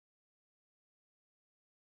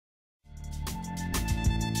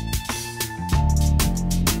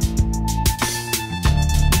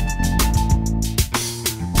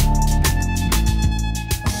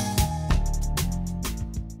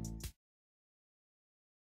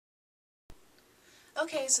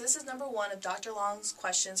Okay, so this is number 1 of Dr. Long's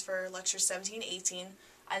questions for lecture 17-18.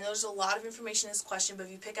 I know there's a lot of information in this question, but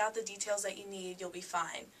if you pick out the details that you need, you'll be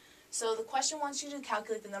fine. So the question wants you to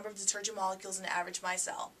calculate the number of detergent molecules in an average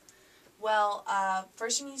micelle. Well,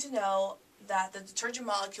 first you need to know that the detergent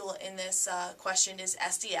molecule in this question is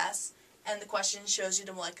SDS, and the question shows you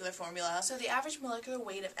the molecular formula. So the average molecular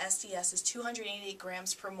weight of SDS is 288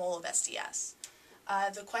 grams per mole of SDS.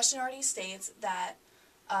 The question already states that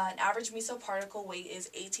an average micelle particle weight is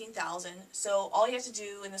 18,000, so all you have to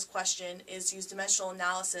do in this question is use dimensional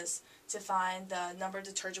analysis to find the number of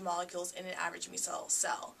detergent molecules in an average micelle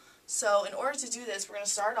cell. So in order to do this, we're going to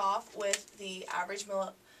start off with the average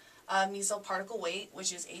micelle particle weight,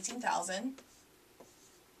 which is 18,000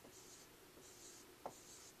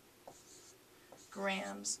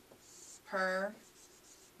 grams per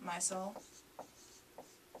micelle.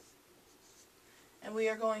 And we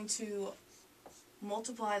are going to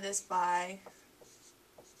multiply this by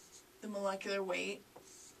the molecular weight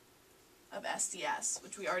of SDS,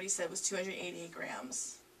 which we already said was 288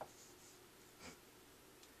 grams.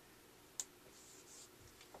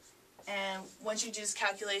 And once you do these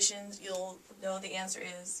calculations, you'll know the answer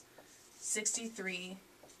is 63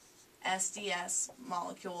 SDS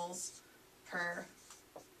molecules per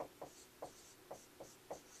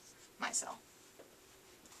micelle.